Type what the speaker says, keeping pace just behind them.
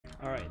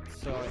Alright,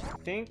 so I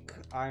think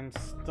I'm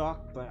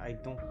stuck, but I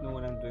don't know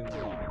what I'm doing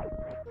wrong.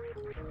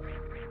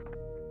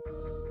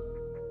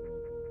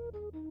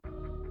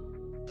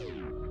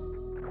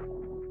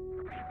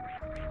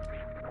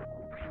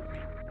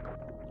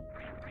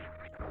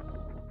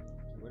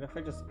 What if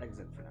I just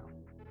exit for now?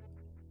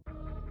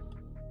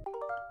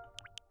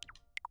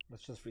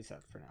 Let's just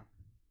reset for now.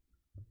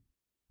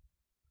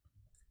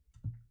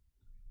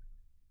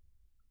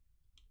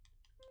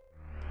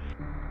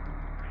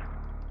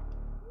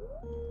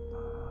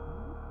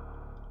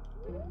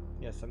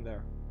 Yes, I'm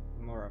there.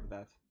 I'm aware of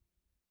that.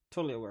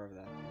 Totally aware of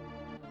that.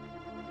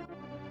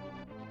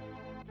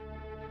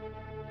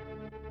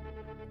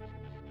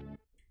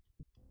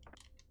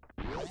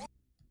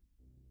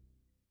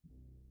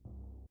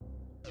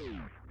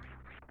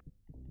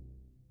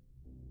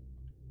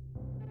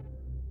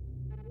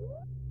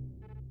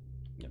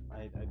 Yep,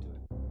 I do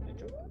it. I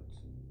jump boots.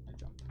 I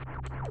jump.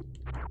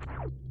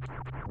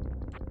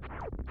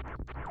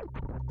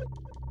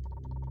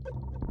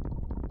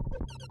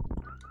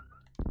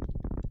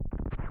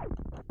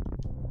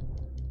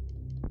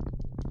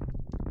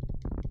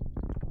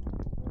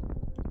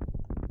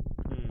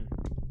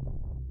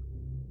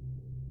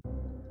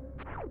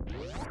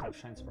 Have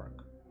Shine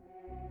Spark.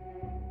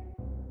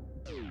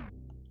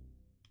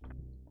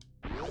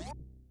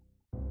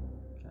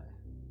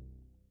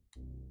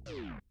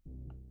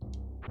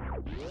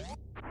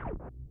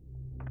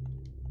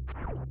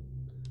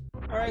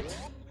 Alright,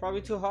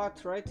 probably too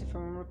hot, right? If I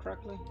remember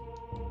correctly.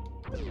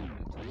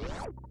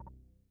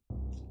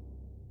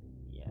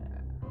 Yeah.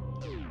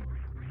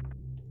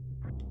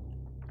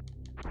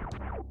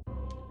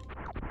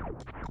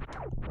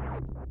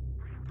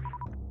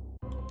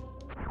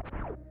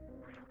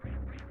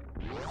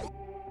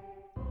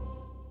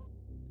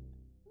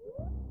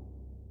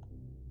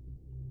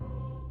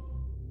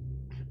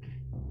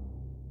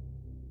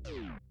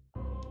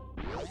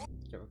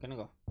 Okay, we're gonna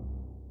go.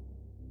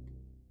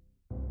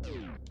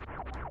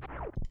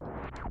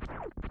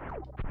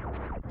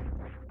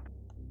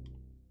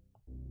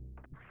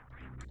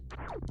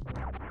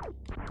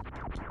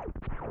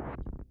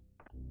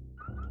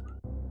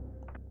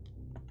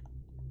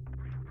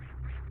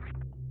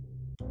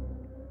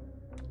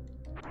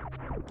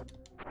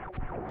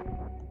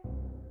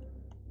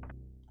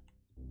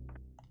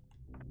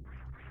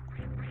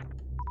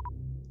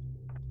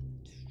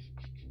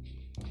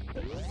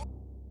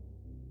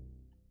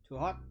 Too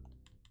hot?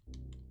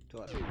 Too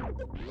hot. Way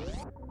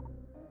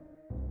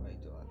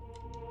too hot.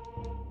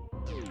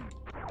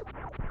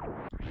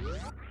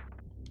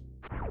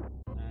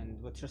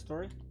 And what's your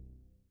story?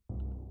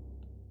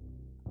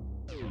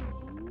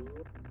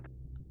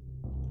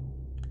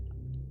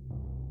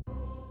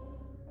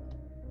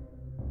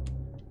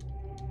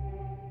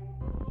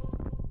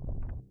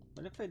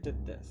 What if I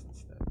did this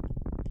instead?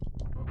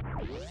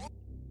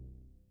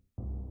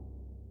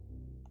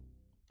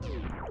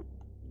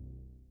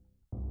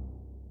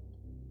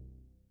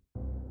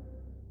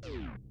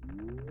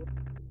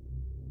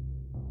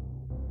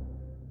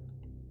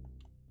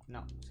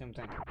 No, same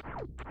thing.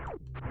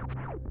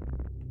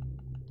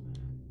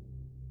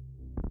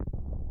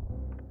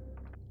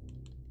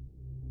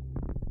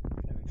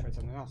 Let me try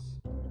something else.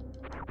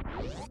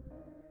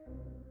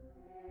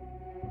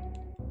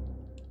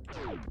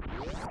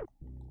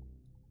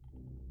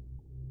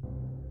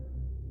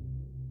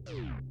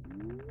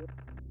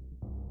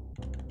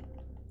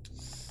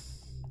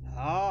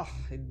 Ah,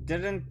 it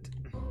didn't.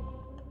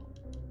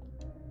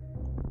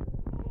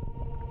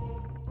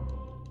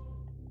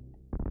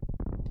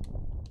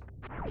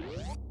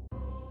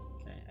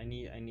 Okay, I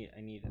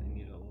need a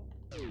little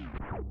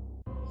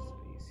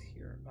space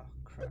here. Oh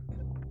crap.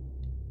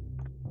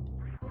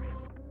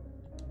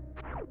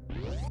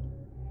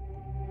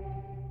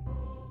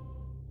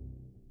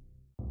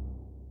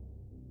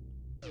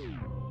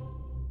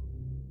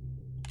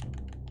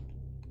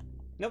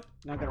 Nope,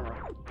 not gonna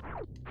work.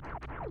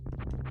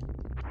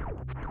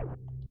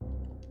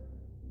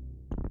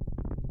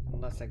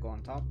 Unless I go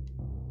on top.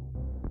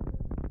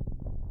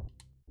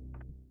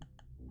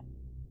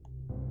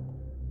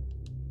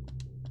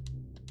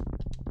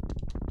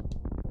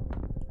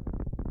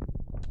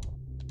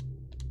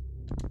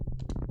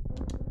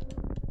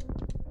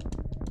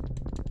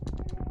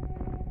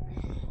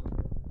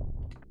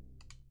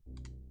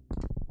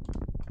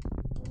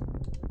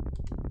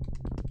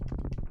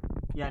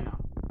 Yeah, no. No,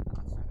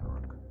 it's not gonna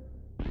work.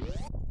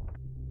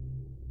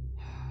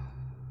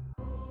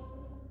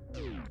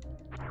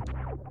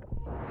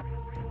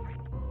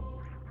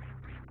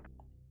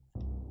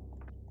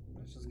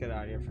 Let's just get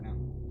out of here for now.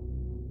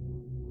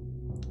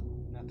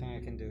 Nothing I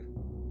can do.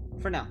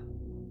 For now.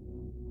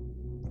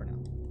 For now.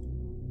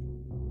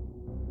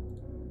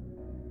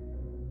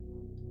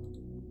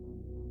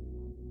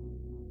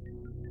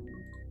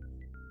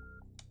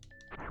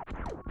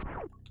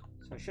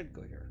 So I should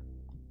go here.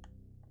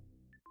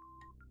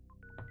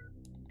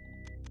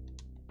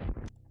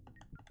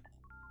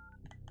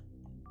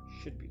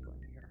 Should be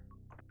going here.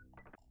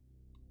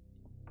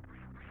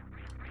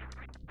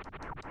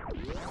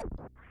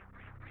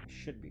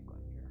 Should be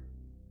going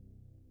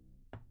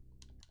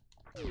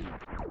here.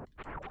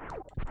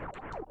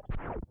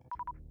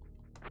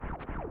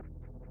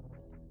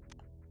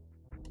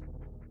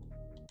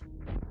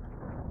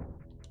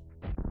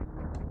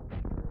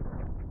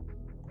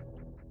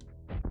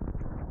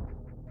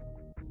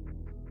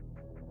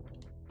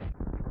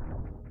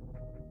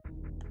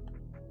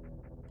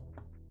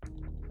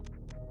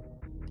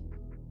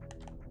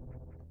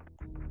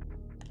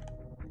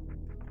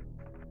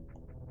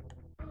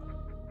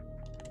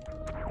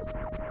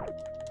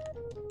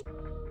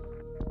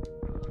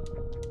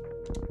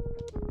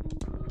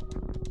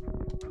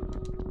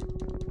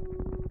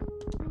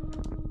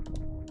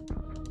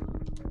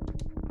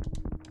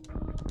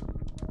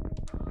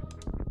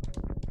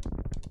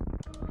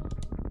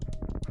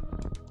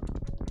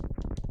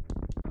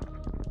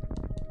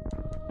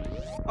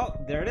 Oh,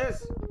 there it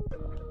is.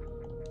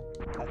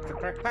 That's the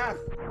correct path.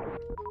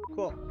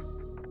 Cool.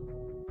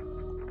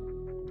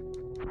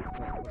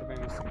 Wait, what am I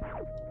missing?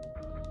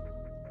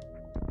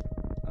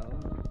 Oh.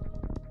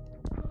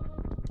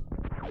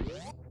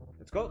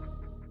 Let's go.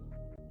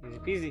 Easy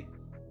peasy.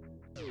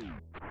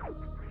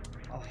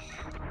 Oh,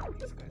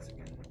 these guys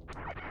again.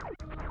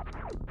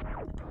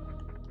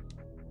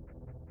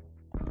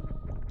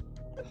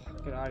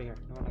 Get out of here.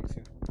 No one likes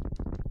you.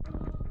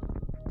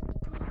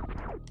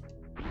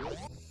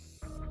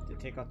 They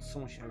take out so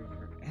much of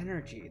your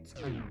energy. It's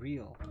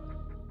unreal.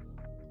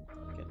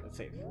 Okay, let's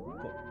save.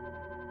 Cool.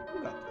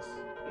 We got this.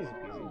 Easy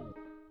peasy.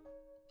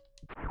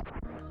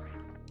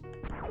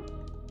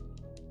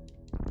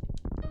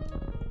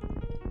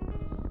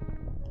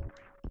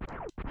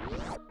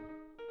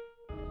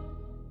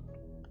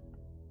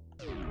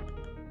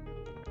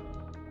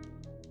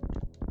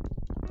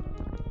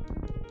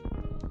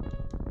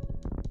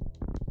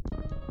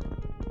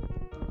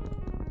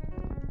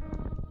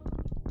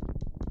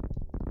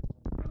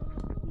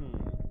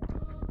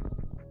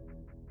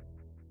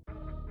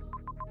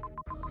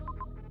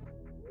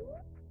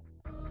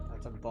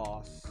 That's a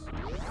boss.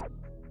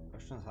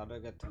 Question is, how do I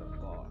get to the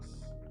boss?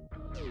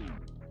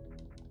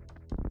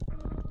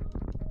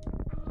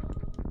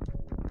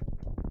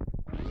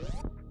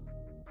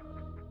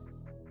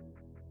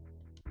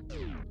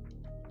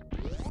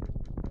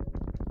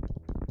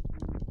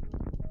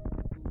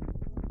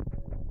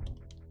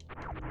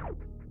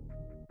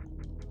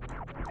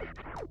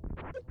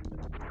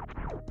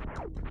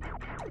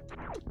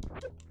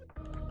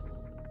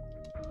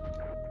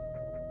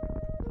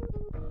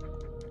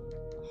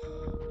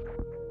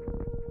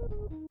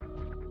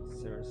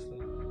 Seriously?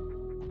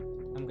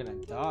 I'm gonna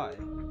die.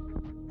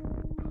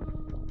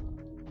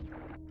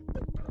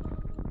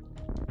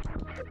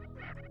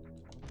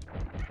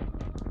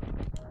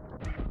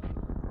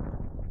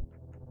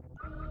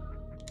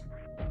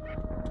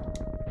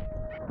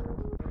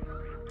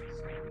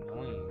 So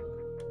annoying.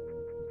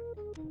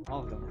 All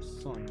of them are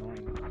so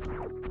annoying.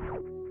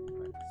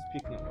 Right,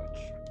 speaking of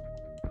which.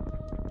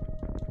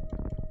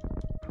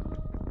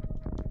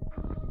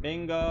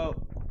 Bingo!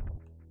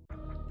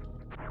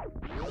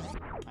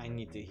 I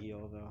need to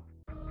heal though.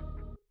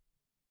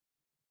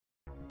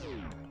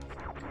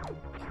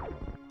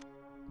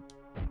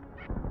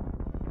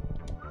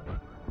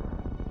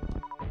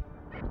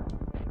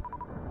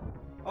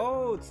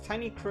 Oh, it's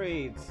tiny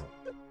crates.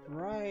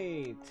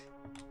 Right.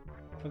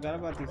 Forgot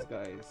about these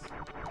guys.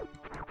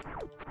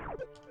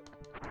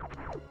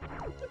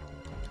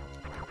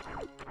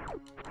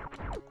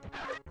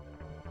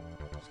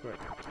 Screw it.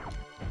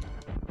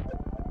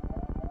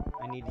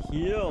 I need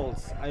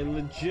heals. I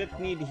legit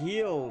need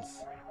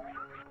heals.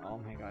 Oh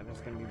my god,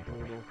 that's gonna be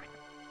brutal.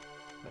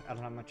 But I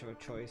don't have much of a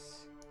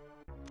choice.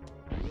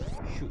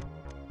 Shoot.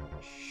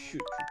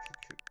 Shoot.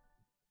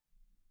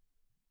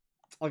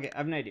 Okay, I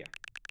have an idea.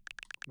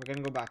 We're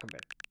gonna go back a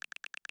bit.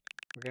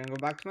 We're gonna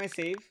go back to my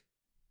save.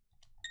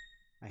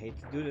 I hate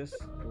to do this,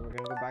 but we're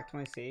gonna go back to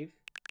my save.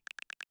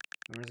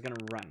 And we're just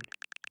gonna run.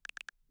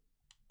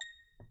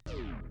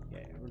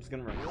 Yeah, we're just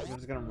gonna run. We're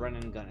just gonna run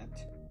and gun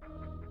it.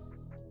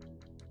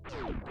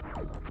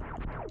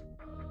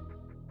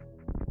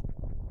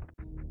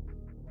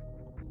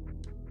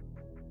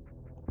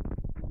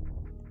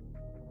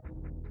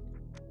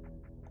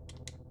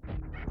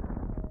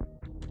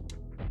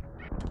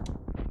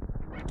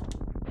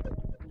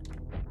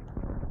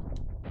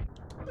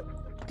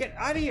 Get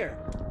out of here!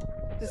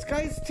 This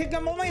guy's taking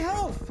up all my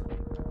health!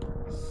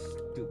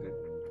 Stupid.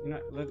 You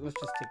know, let's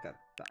just take that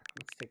back.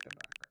 Let's take that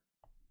back.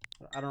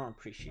 I don't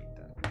appreciate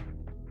that.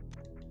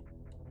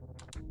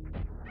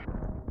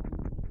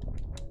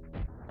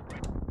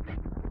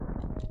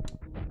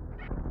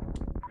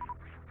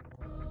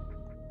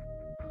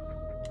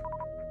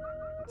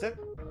 That's it?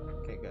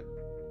 Okay, good.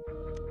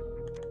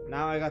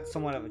 Now I got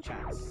somewhat of a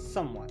chance.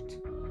 Somewhat.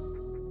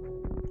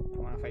 I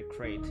want to fight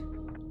Crate.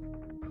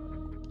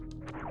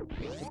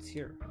 Wait, what's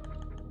here?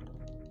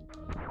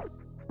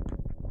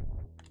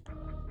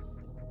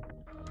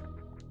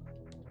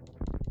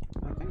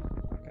 Nothing?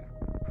 Okay.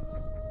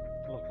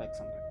 Looked like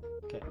something.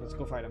 Okay, let's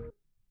go fight him.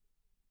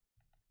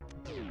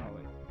 Oh,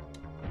 wait.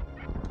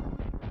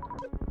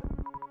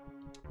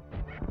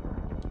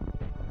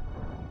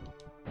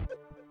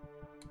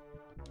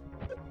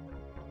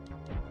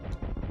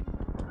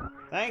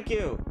 Thank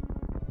you!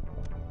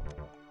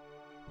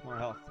 More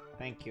health.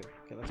 Thank you.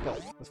 Okay, let's go.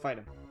 Let's fight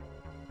him.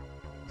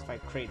 Let's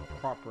fight Crate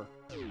proper.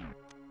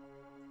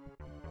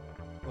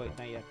 Wait,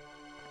 not yet.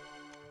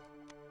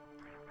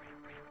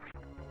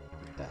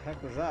 What the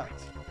heck was that?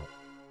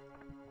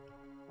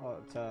 Oh,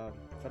 it's a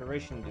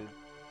Federation dude.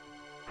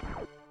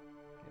 Okay,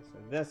 so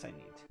this I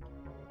need.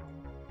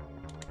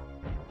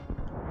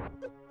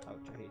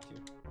 Ouch, I hate you.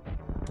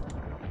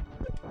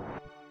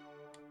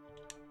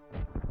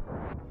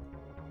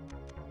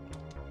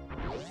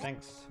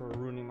 Thanks for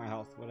ruining my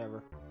health,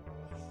 whatever.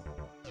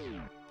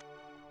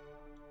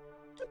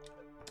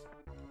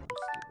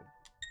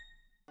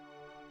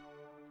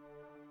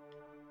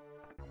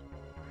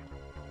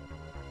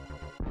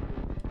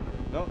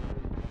 Go.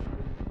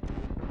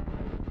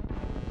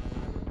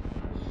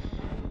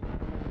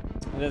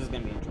 This is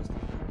gonna be interesting.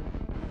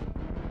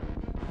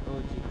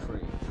 OG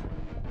Crate.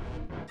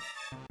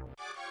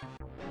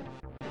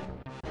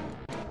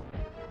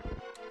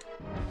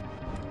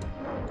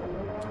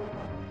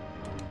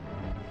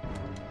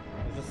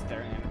 I'm just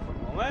staring at it for a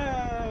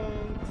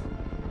moment.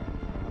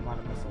 I'm out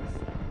of missiles.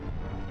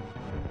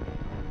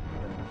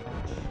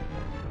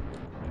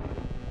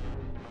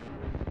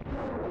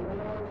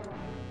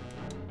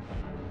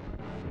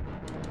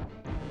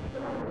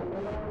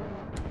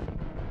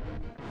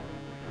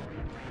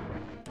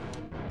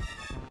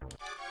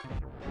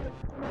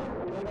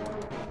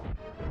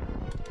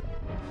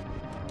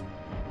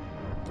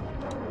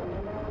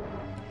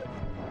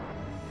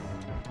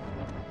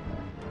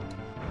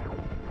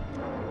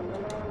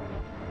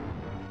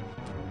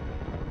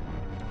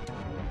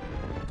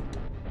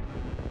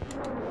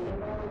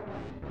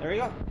 There we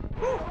go.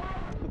 Woo!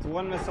 With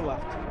one missile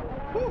left.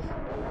 Woo!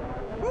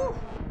 Woo!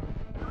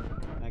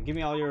 Now give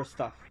me all your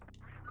stuff.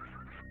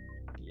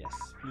 Yes,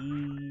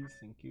 please.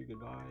 Thank you.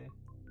 Goodbye.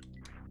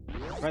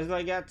 What prize do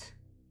I get?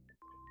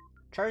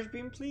 Charge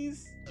beam,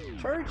 please.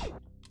 Charge.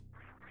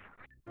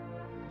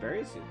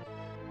 Very soon.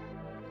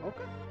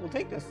 Okay, we'll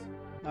take this.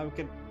 Now we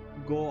can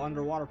go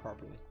underwater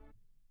properly.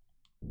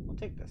 We'll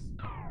take this.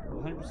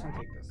 We'll 100%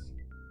 take this.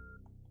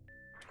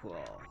 Cool.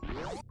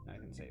 Now I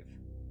can save.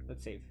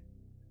 Let's save.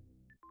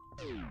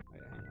 Wait, hang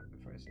on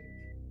before I save.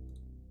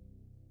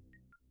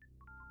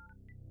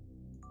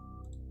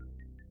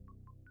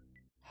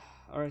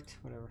 Alright,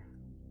 whatever.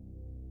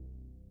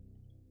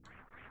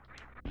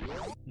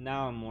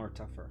 Now I'm more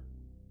tougher.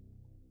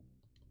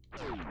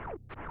 Oh,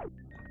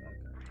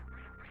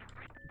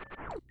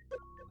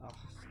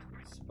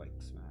 stupid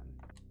spikes, man.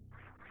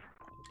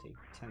 They take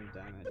 10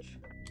 damage.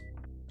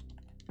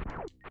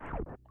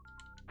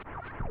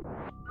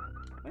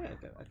 Oh,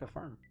 yeah, I could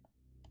farm.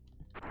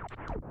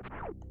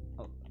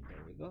 Oh,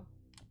 there we go.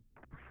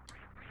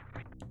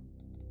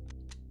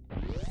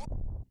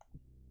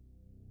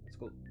 Let's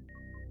go.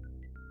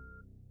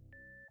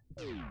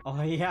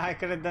 Oh yeah, I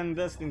could have done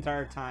this the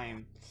entire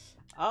time.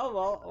 Oh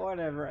well,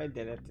 whatever. I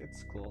did it.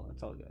 It's cool.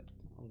 It's all good.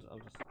 I'll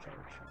just charge.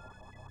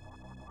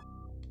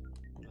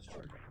 I'll just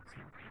charge it.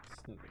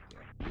 It's no big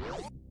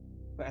deal.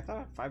 Wait, I thought I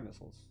had 5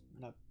 missiles,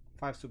 not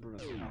 5 super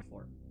missiles, not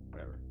 4.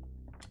 Whatever.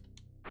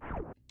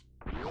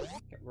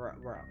 Okay, we're out.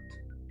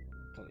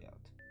 Totally out.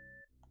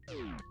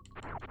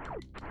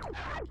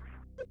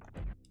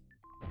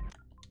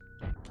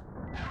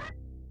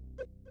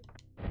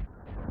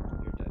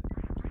 You're dead.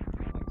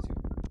 Thanks, you.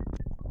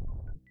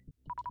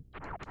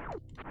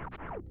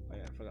 Oh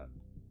yeah, I forgot.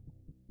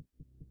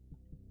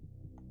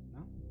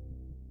 No?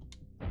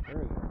 There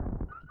we go.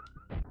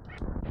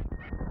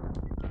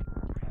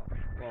 Oh,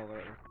 well,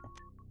 whatever.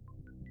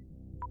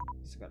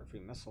 Just got a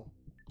free missile.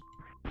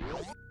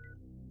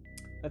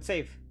 Let's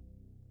save.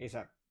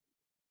 ASAP.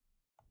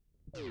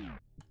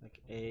 Like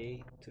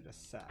A to the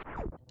sap.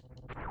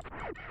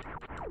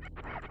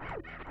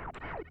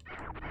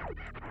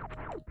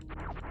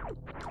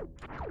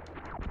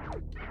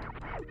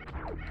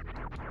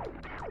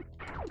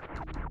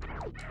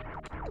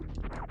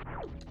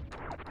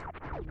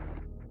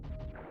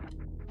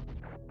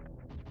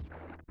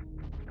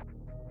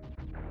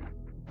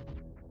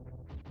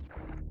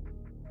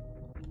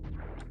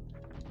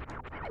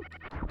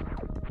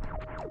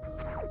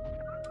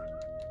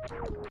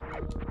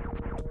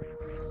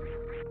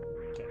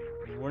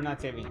 We're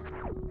not saving.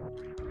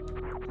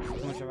 It's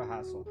too much of a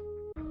hassle.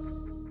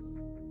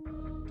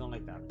 Don't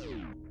like that.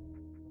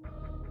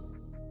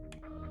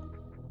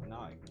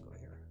 Now I can go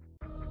here.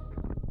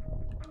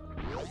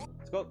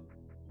 Let's go.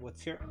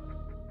 What's here?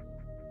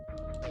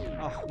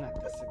 Oh,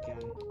 not this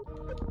again.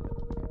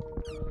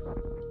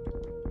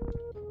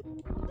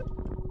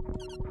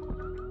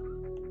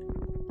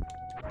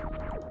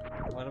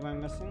 What am I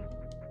missing?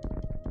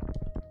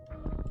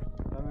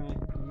 What am I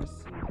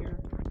missing here?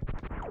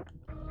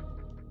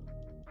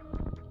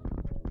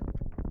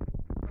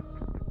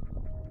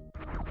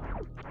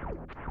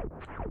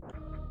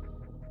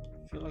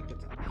 I feel like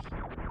it's up here.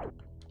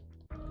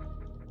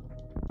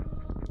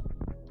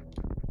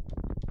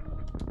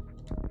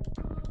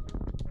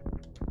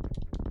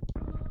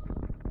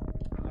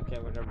 Okay,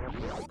 whatever.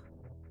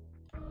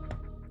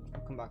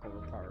 I'll come back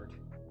overpowered.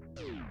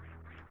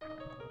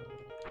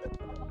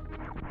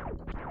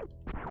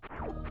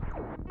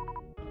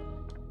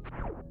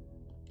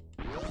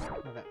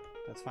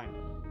 That's fine.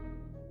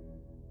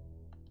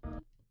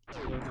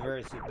 With the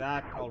very suit,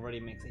 that already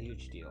makes a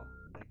huge deal.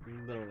 Like,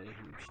 literally a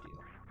huge deal.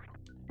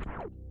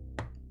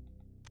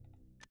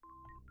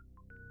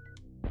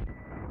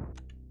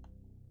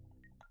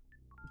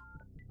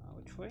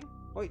 Which way?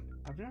 Wait,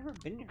 I've never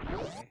been here, have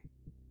I?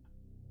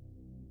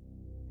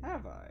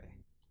 Have I?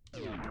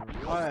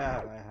 Oh, I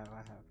have.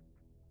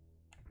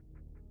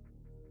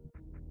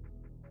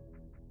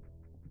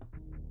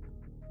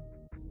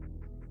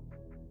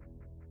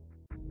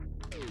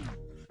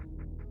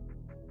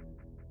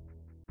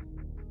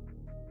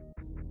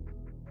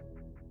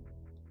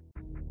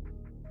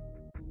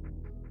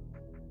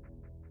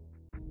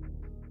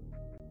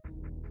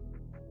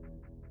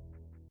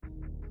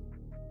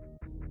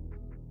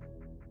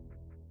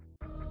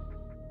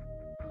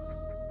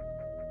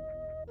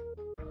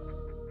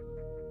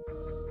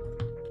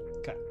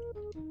 Okay.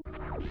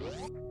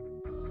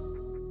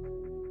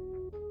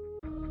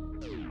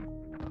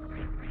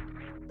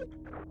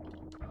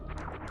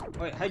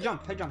 Wait, high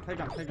jump. I can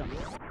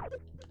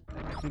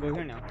go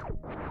here now.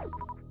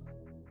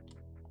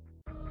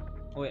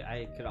 Oh wait,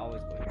 I could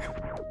always go here.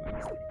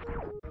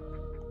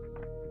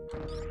 My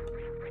mistake.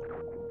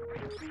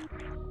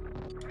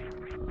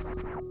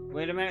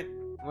 Wait a minute.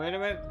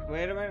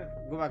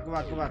 Go back.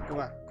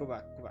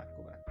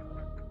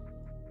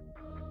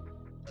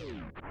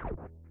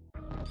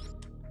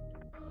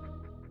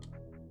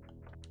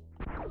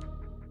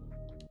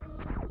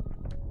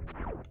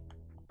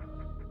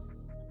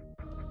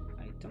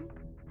 Item?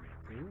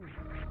 Ooh.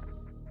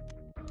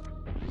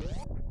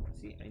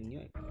 See, I knew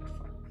I could get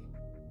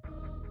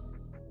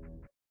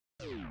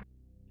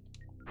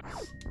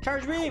 5.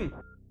 Charge beam!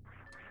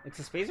 It's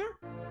a spazer?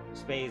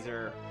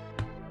 Spazer.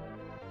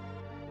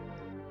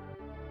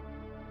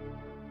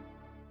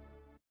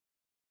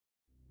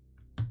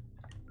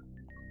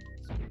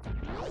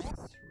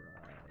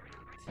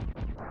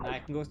 Now I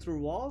can go through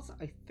walls,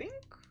 I think?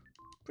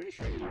 Pretty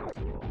sure I can go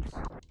through walls.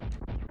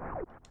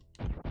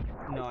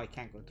 No, I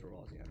can't go through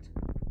walls yet.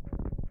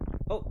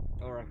 Oh,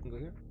 or I can go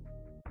here.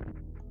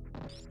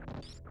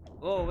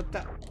 Oh, what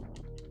the?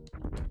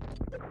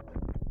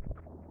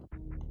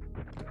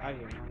 Get out of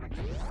here, no, next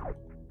to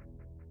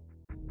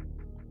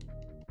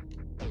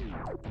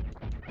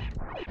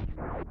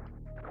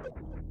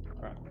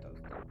crap, it does.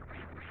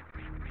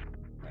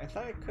 I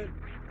thought I could.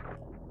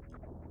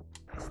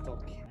 I still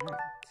can't.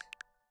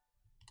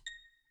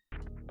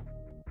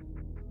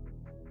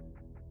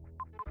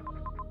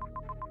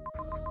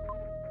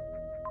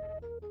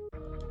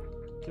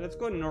 Okay, let's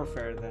go to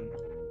Norfair then.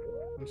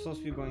 I'm supposed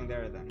to be going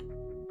there then.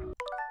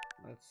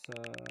 Let's go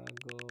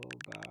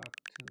back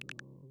to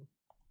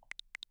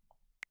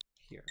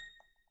here.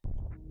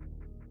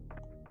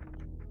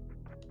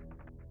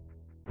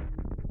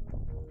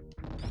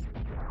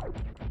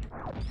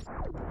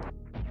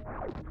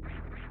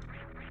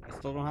 I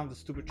still don't have the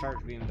stupid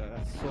charge beam though.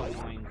 That's so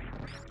annoying.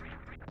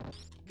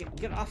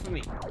 Get off of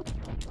me!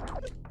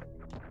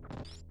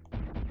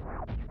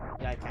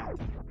 Yeah, I can't.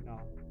 No.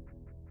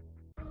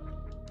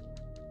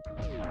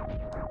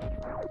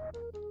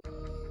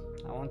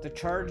 I want the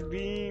charge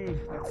beam.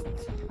 That's not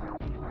fair.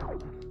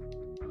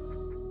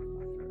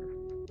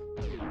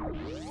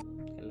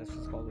 Okay, let's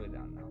just go all the way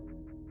down now.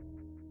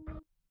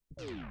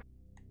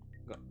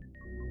 Go.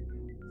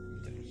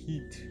 The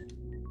heat.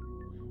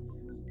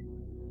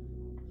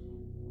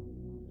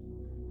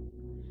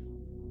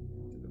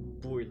 The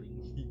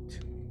boiling heat.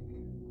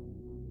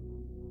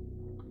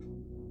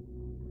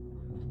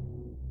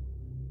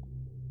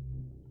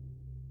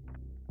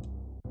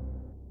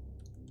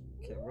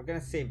 Okay, we're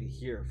gonna save it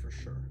here for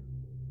sure.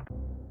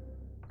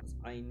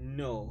 I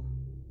know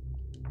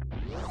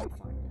I'll be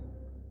fine.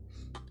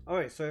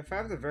 Alright, so if I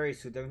have the very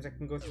suit, that means I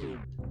can go through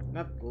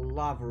not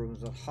lava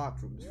rooms, but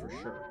hot rooms for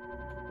sure.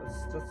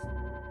 Let's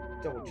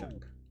double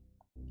check.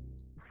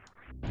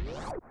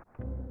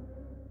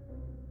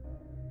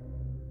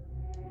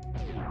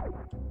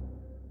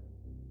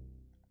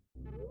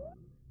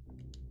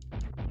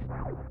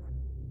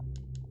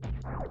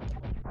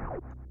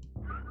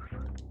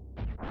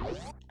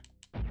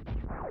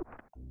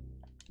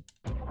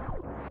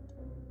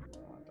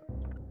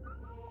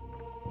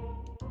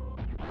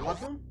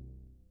 Bathroom?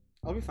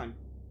 I'll be fine.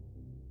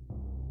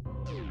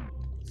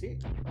 See?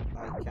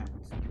 I can't.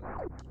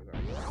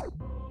 Regardless.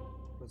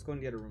 Let's go in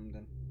the other room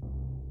then.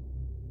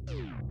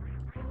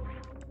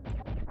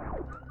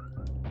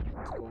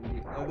 Let's go in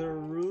the other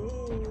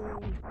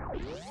room. Get out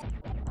of here.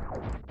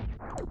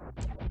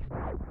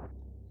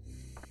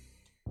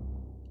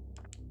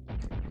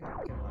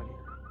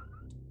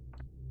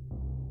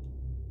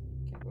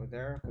 Can't go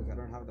there because I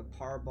don't have the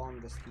power bomb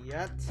just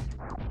yet.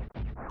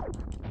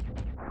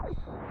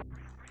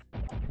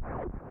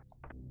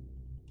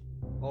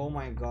 Oh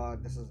my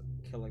god, this is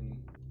killing me.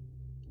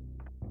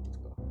 Let's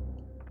go.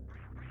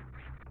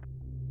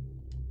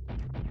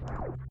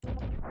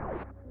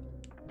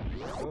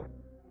 Let's go.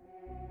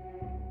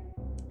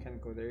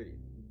 Can't go there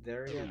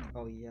yet?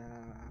 Oh yeah.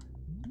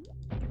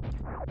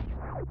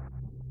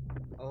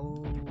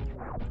 Oh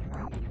right.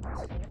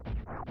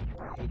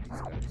 I hate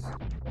these guys.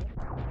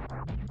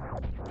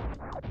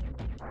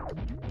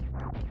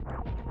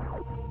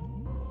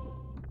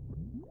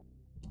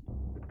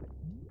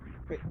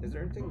 Is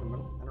there anything in the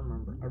middle? I don't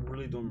remember. I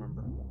really don't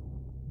remember.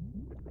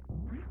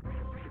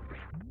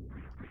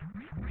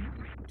 I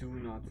do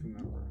not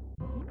remember.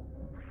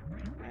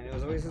 And it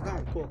was a waste of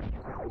time. Cool.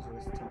 It was a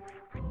waste of time.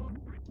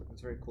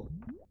 It's very cool.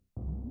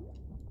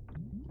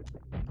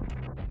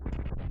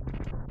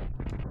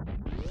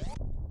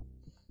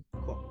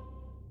 Cool.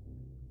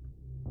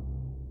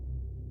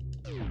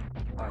 Oh,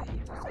 I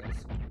hate those guys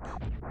so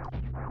much.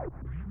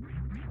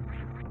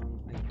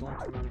 I don't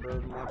remember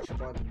much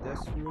about this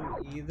room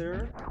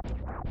either,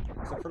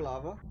 except for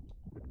lava,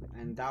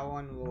 and that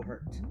one will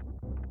hurt.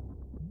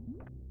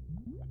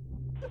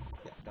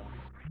 Yeah, that one.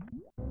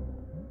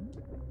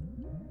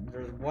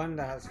 There's one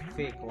that has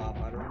fake lava.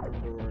 I don't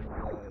remember where it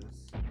was.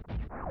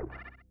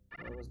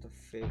 Where was the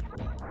fake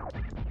lava?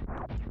 I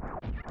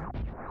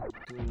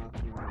do not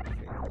remember the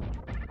fake lava.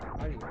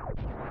 How do you?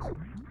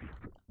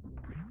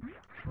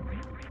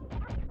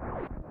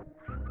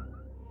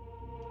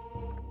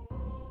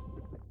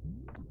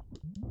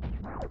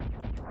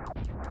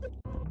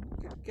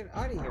 Get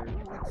out of here, no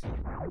Alexa.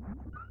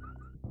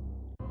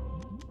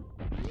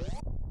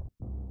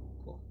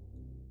 Cool.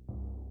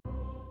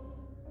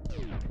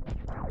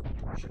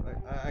 Shit,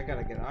 I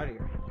gotta get out of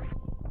here.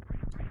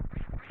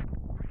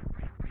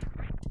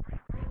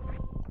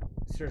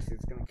 Seriously,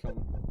 it's gonna kill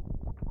me.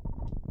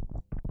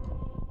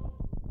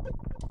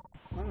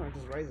 Oh no, it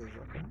just rises.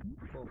 Okay,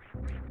 cool.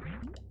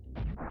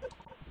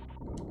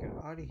 Gotta get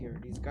out of here.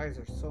 These guys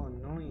are so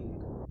annoying.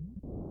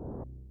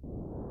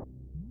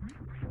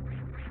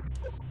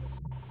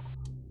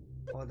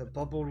 Oh, the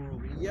bubble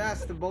room.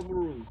 Yes, the bubble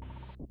room.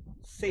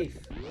 Safe.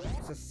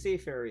 It's a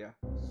safe area.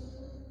 Oh,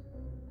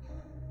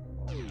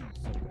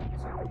 so good,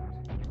 so good.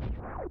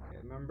 Okay,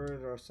 remember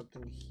there's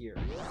something here.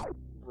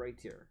 Right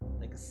here.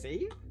 Like a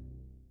save?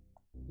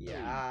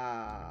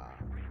 Yeah.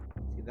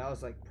 See, that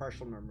was like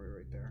partial memory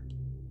right there.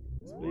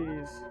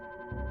 Please.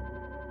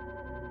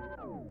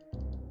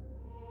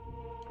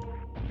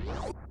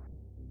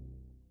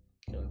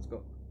 Okay, let's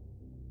go.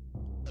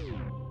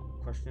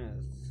 Question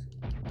is,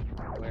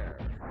 where?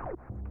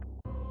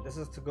 This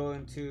is to go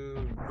into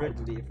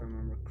Ridley, if I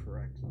remember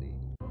correctly.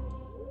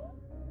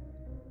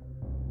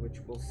 Which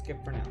we'll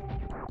skip for now.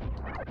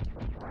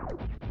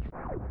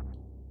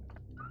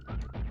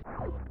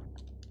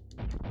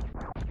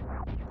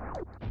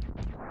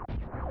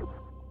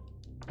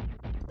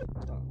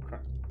 Oh,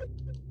 crap.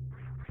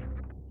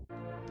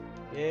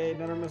 Yay,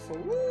 another missile.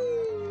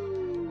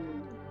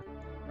 Woo!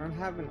 I don't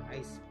have an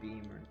ice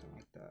beam or anything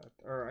like that.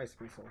 Or ice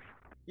missile.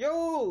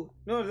 Yo!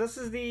 No, this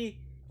is the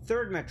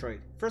third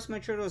Metroid. First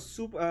Metroid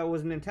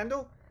was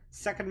Nintendo.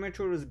 Second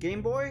Metroid was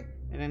Game Boy.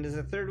 And then there's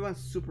a third one,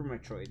 Super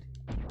Metroid.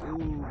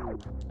 Ooh.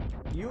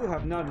 You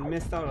have not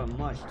missed out on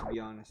much, to be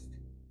honest.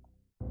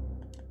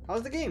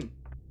 How's the game?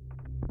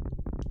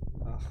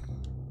 Ugh,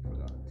 I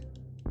forgot.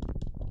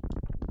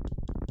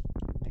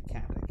 I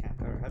can't.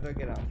 How do I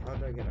get out? How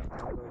do I get out?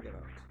 How do I get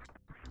out?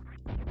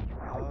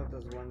 How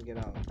does one get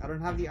out? I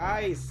don't have the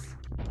ice!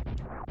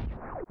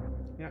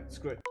 Yeah,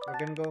 screw it. We're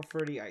gonna go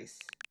for the ice.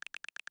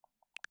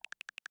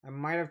 I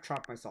might have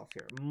trapped myself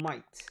here.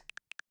 Might.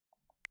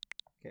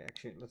 Okay,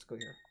 actually, let's go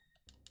here.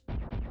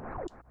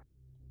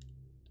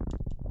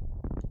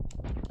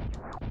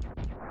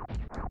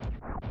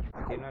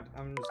 Okay,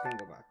 I'm just gonna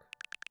go back.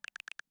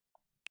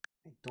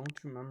 I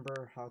don't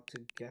remember how to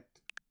get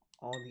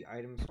all the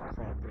items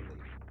properly.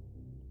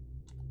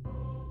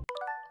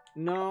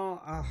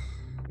 No,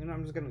 you know,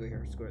 I'm just gonna go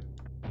here. Screw it.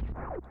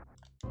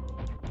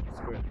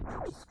 Screw it.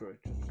 Just screw it.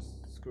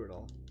 Just screw it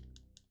all.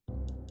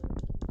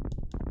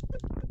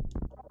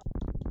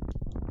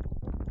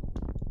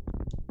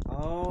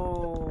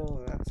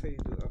 Oh, that's how you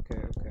do it.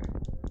 Okay, okay.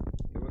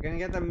 We're gonna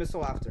get that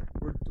missile after.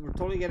 We're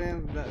totally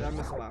getting that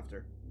missile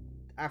after.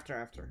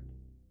 After.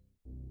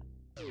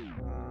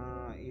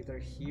 Either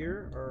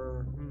here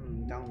or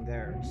down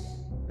there.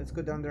 Let's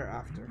go down there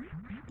after.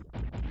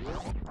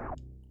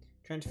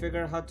 Trying to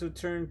figure out how to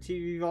turn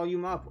TV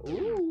volume up.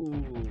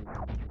 Ooh.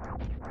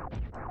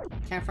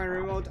 Can't find a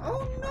remote.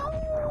 Oh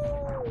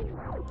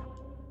no!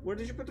 Where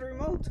did you put the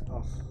remote?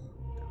 Oh.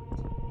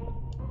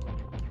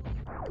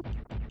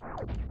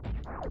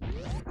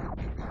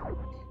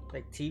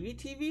 Like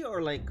TV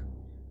or like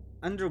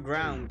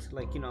underground,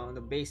 like, you know, in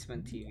the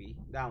basement TV?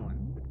 That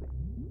one.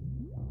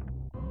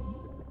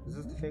 Is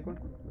this the fake one?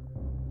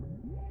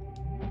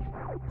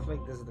 I feel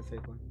like this is the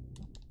fake one.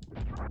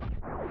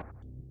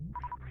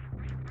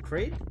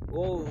 Crate?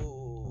 Oh,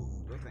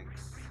 no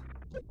thanks.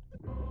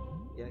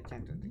 Yeah, I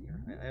can't do anything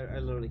here. I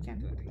literally can't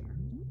do anything here.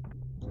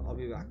 So I'll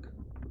be back.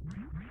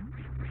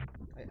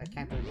 I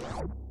can't do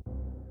anything.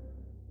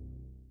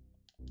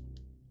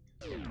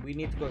 We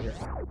need to go here.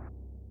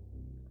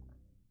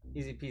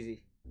 Easy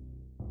peasy.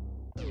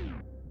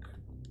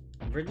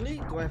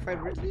 Ridley? Do I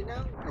fight Ridley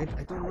now? I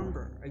don't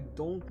remember. I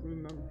don't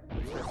remember.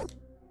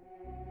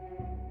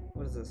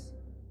 What is this?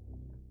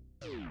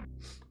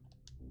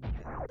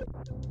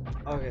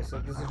 Okay, so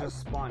this is just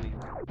spawning.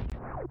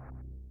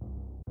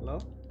 Hello?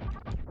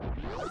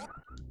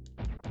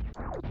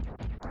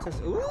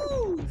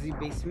 Ooh, the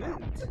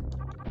basement.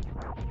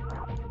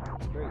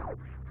 That's great.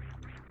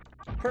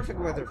 Perfect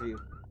weather for you,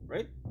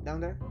 right? Down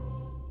there.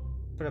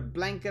 Put a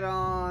blanket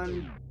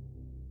on.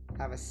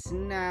 Have a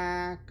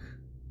snack.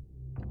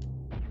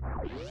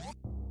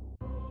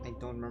 I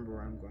don't remember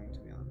where I'm going, to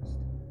be honest.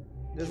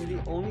 This is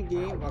the only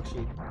game.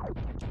 Actually,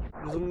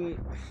 there's only.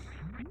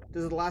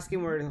 This is the last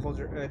game where it holds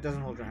your. It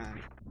doesn't hold your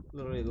hand.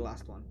 Literally the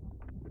last one.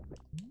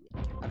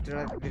 After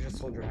that, they just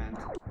hold your hand.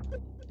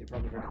 They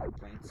probably heard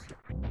complaints.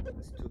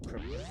 It's too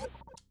cryptic.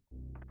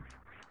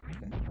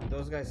 Okay,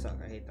 those guys suck.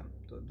 I hate them.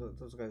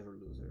 Those guys are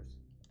losers.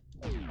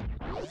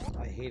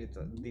 I hated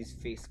these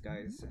face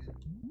guys.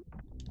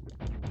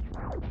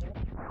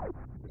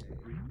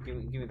 Yeah,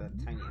 give me that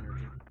tiny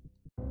energy.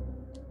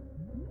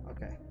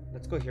 Okay,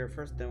 let's go here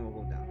first, then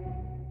we'll go down.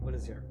 What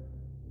is here?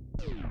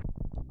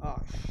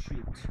 Oh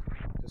shoot!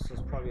 This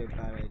was probably a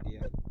bad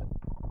idea.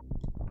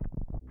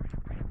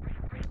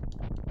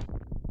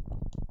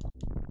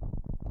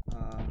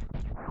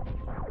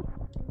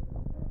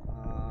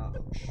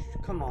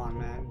 Come on,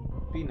 man.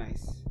 Be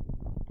nice.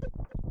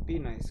 Be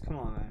nice. Come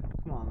on, man.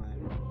 Come on,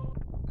 man.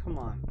 Come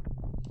on.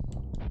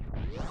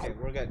 Okay,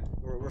 we're good.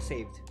 We're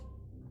saved.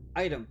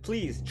 Item,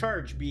 please.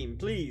 Charge beam,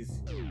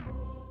 please.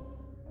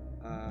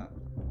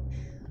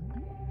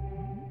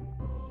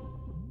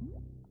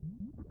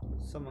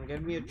 Someone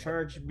get me a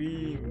charge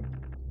beam.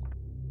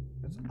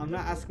 I'm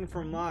not asking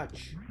for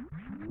much.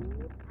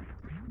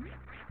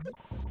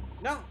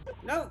 No!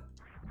 No!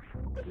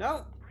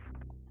 No!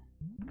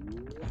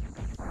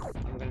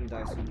 I'm gonna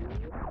die soon.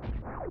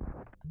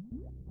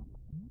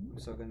 I'm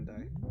so gonna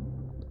die.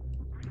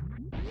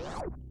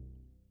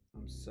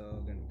 I'm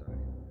so gonna die.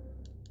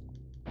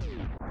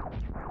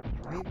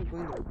 Am I even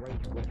going the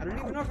right way? I don't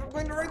even know if I'm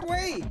going the right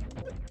way!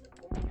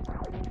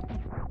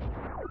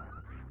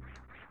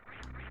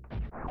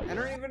 I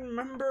don't even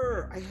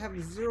remember! I have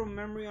zero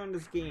memory on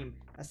this game.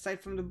 Aside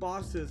from the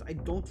bosses, I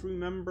don't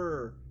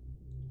remember.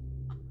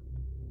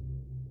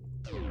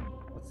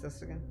 What's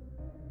this again?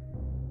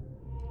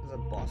 There's a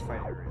boss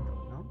fight area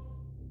though, no?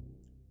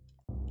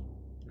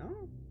 No?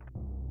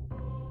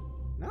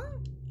 No?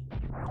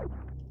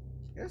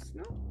 Yes,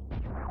 no?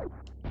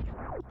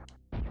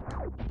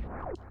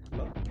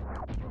 Hello?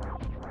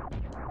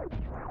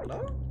 Hello?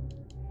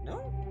 No?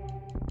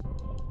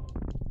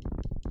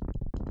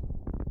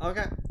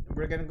 Okay,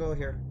 we're gonna go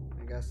here,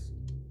 I guess.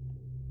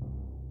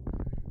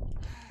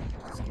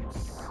 This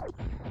game's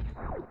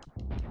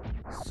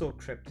so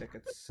cryptic,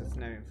 it's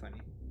not even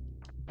funny.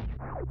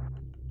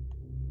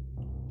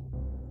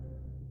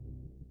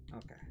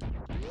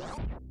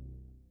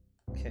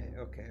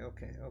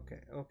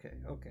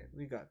 Okay,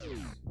 we got this.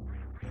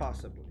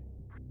 Possibly.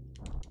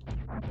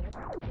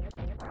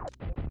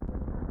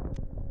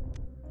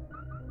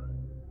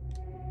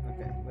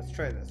 Okay, let's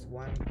try this.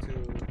 1,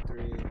 2,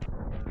 3,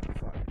 4,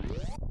 5.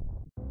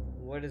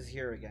 What is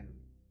here again?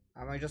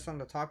 Am I just on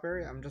the top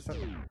area? I'm just on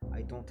the...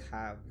 I don't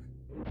have...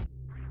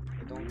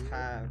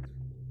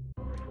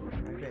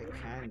 Maybe I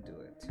can do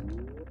it.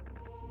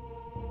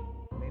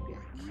 Maybe I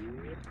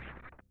can.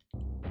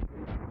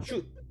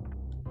 Shoot!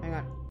 Hang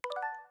on.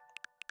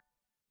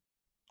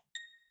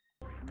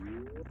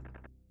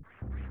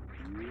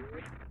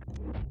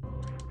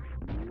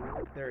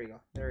 There we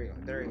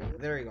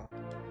go.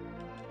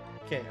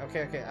 Okay.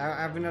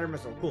 I have another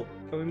missile. Cool.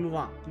 Can we move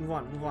on? Move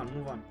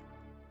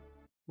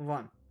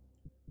on.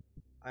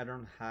 I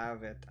don't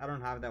have it. I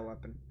don't have that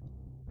weapon.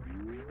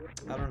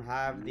 I don't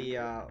have the,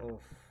 oh,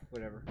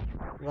 whatever.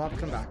 We'll have to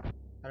come back.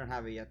 I don't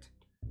have it yet.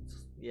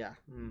 Yeah,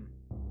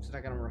 it's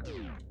not gonna work.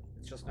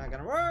 It's just not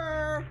gonna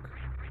work!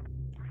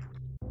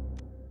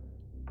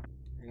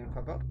 You're gonna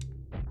pop up?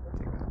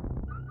 Take that.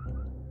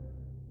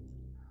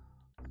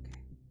 Okay.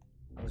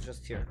 I was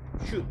just here.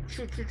 Shoot!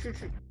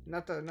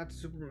 Not the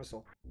super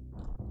missile.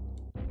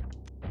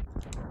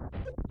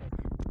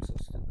 I'm so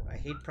stupid. I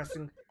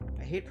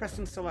hate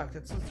pressing select.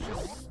 It's such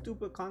a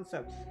stupid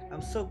concept.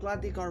 I'm so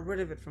glad they got rid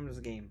of it from this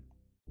game.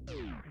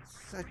 It's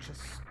such a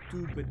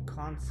stupid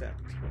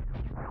concept.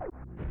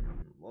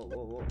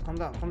 Whoa. Calm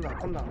down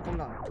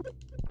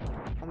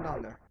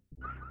there.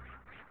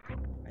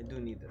 I do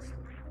need this.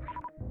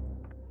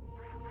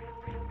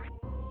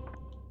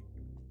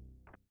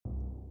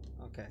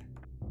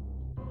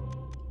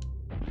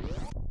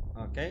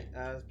 Okay,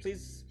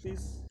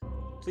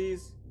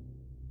 please,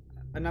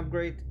 an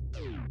upgrade.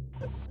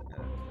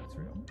 That's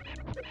real.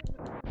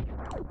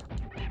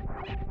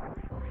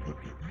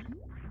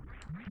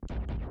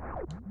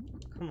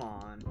 Come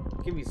on,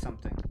 give me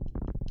something.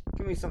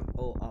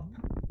 Oh, up.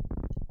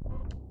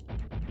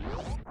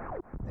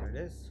 There it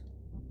is.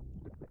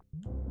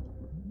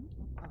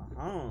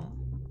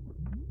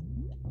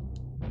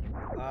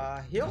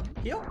 Heal.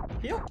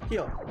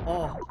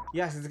 Oh,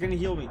 yes, it's gonna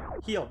heal me.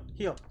 Heal.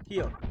 Give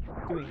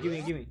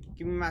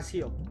me mass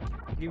heal.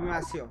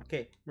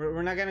 Okay,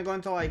 we're not gonna go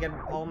until I get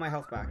all my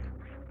health back,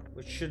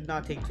 which should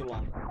not take too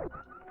long.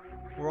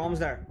 We're almost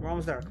there.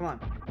 Come on.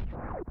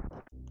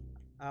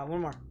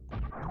 One more.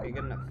 Okay,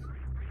 good enough.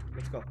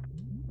 Let's go.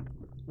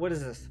 What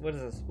is this?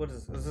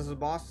 Is this a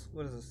boss?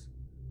 What is this?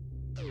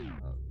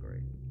 Oh,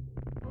 great.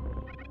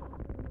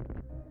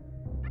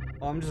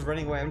 Oh, I'm just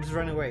running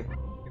away.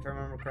 if I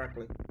remember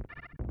correctly.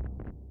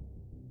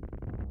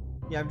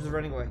 Yeah, I'm just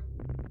running away.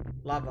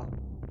 Lava.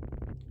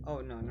 Oh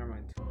no, never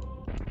mind.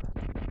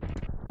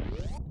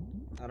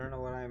 I don't know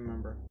what I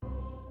remember.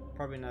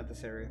 Probably not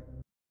this area.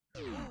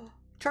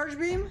 Charge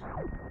beam?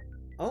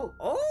 Oh,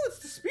 it's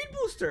the speed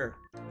booster.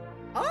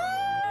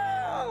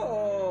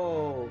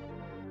 Oh,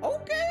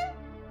 okay.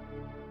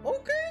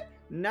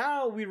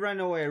 Now we run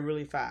away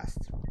really fast.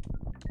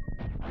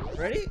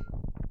 Ready?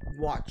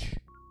 Watch.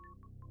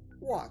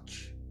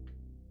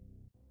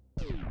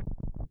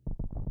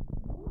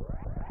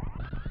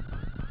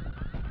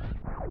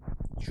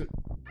 Shoot.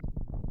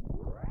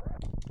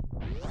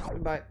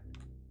 Goodbye.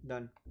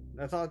 Done.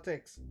 That's all it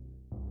takes.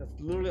 That's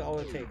literally all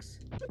it takes.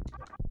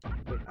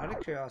 Wait, out of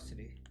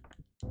curiosity,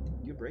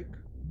 do you break?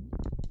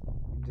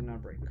 You do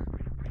not break.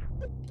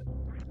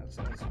 That's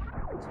fine.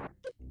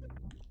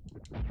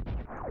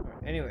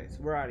 Right, anyways,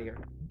 we're out of here.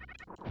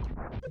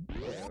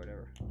 Yeah,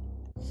 whatever.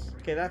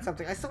 Okay, that's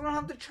something. I still don't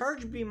have the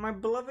charge beam, my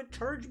beloved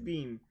charge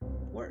beam.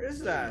 Where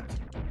is that? Get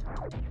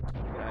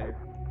out of here.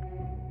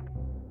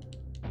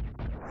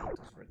 I hate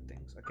those red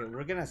things. Okay,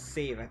 we're gonna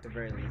save at the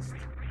very least.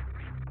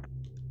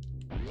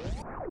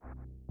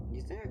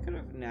 You think I could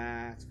have?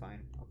 Nah, it's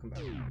fine. I'll come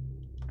back.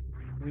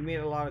 We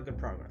made a lot of good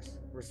progress.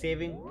 We're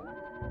saving.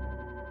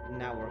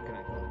 Now where can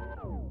I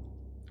go?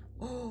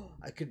 Oh,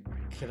 I could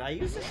I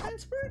use the shine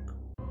spark?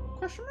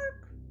 Question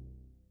mark?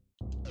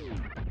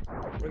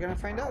 We're gonna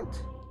find out.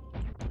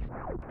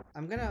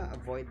 I'm gonna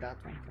avoid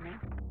that one for now.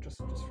 Just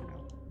for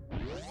now.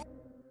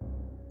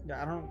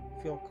 Yeah, I don't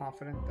feel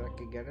confident that I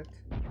could get it.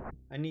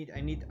 I need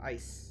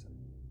ice.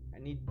 I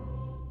need.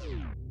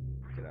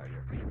 Get out of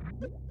here. I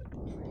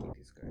hate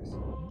these guys.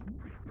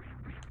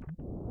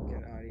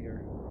 Get out of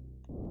here.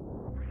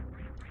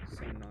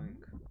 So annoying.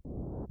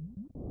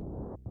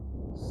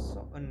 So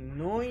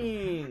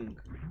annoying!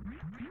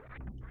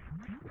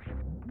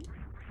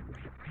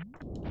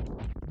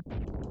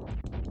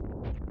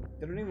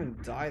 They don't even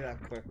die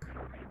that quick.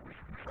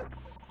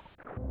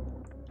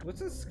 What's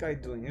this guy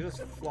doing? He's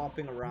just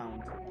flopping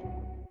around.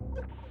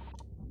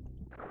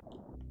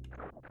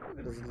 Look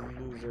at this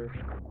loser.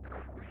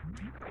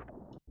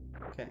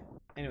 Okay,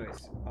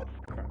 anyways. Oh,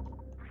 crap.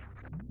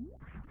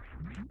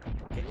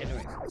 Okay,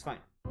 anyways, it's fine.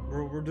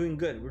 We're doing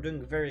good. We're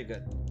doing very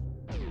good.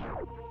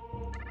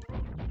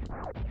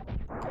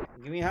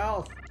 Give me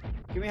health!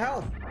 Give me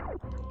health!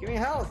 Give me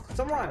health!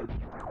 Someone!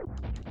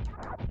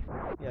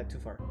 Yeah, too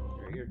far.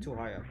 You're too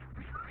high up.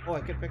 Oh,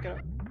 I can pick it up.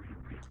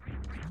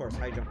 Of course,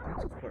 high jump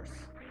points, of course.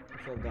 I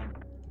feel dumb.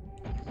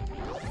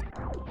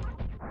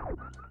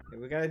 Okay,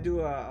 we gotta do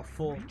a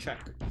full check.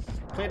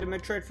 Play the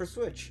Metroid for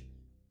Switch.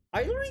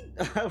 I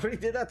already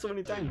did that so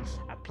many times.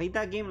 I played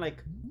that game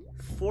like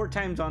 4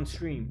 times on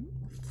stream.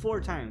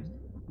 4 times.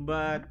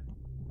 But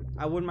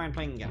I wouldn't mind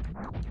playing again.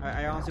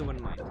 I honestly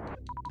wouldn't mind.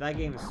 That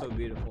game is so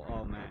beautiful.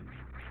 Oh man.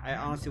 I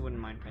honestly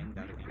wouldn't mind playing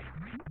that again.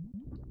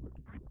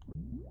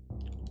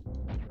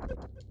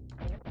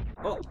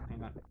 Oh,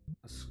 hang on.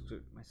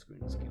 My screen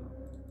just came up.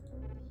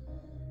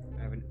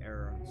 I have an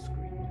error on the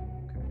screen.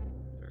 Okay,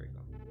 there we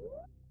go.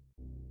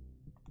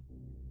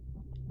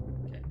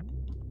 Okay.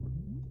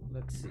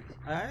 Let's see.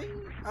 I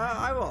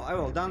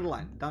will down the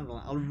line.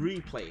 I'll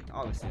replay it.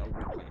 Obviously, I'll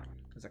replay it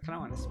because I kind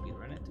of want to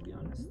speedrun it, to be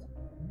honest.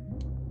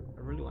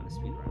 I really want to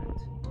speedrun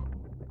it.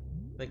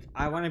 Like,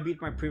 I want to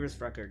beat my previous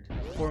record.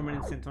 4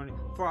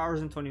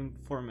 hours and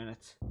 24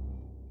 minutes.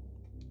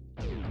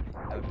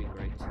 That would be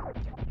great.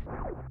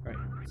 Alright,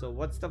 so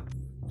what's the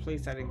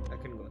place I can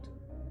go to?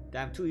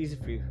 Damn, too easy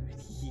for you.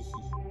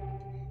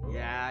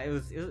 Yeah, it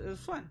was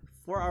fun.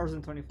 4 hours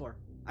and 24.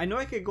 I know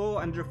I could go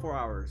under 4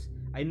 hours.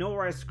 I know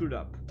where I screwed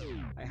up.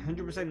 I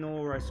 100%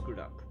 know where I screwed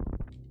up.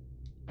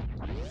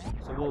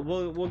 So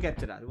we'll get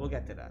to that. We'll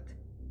get to that.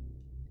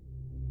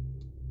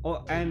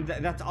 Oh, and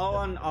that's all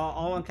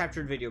on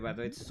captured video, by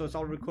the way. So it's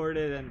all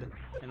recorded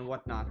and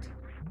whatnot.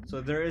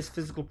 So there is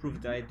physical proof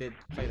that I did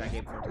play that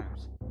game 4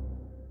 times.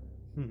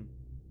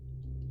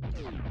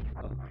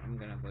 Oh, I'm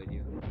gonna avoid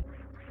you.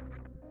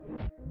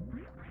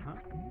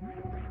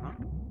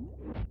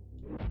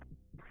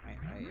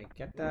 I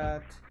get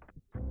that.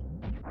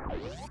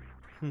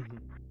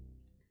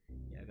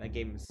 Yeah, that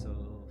game is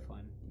so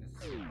fun.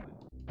 It's so fun.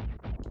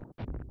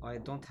 Oh, I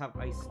don't have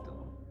ice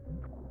though.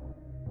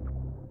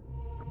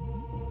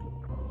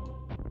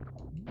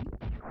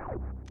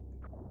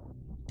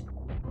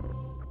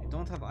 I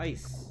don't have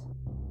ice.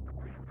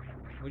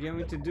 What do you want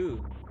me to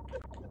do?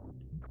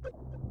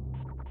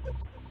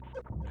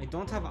 I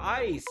don't have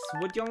ice.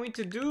 What do you want me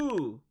to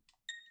do?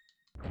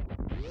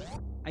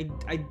 I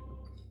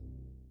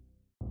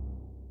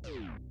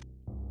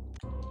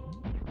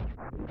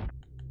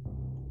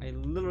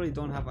literally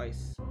don't have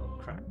ice. Oh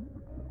crap.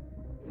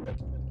 Okay,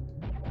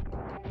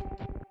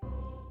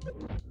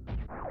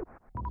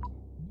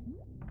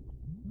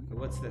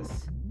 what's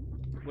this?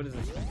 What is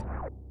this?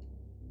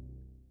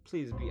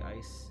 Please be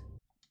ice.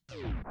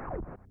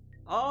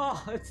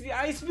 Oh, it's the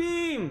ice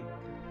beam!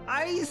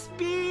 Ice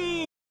beam!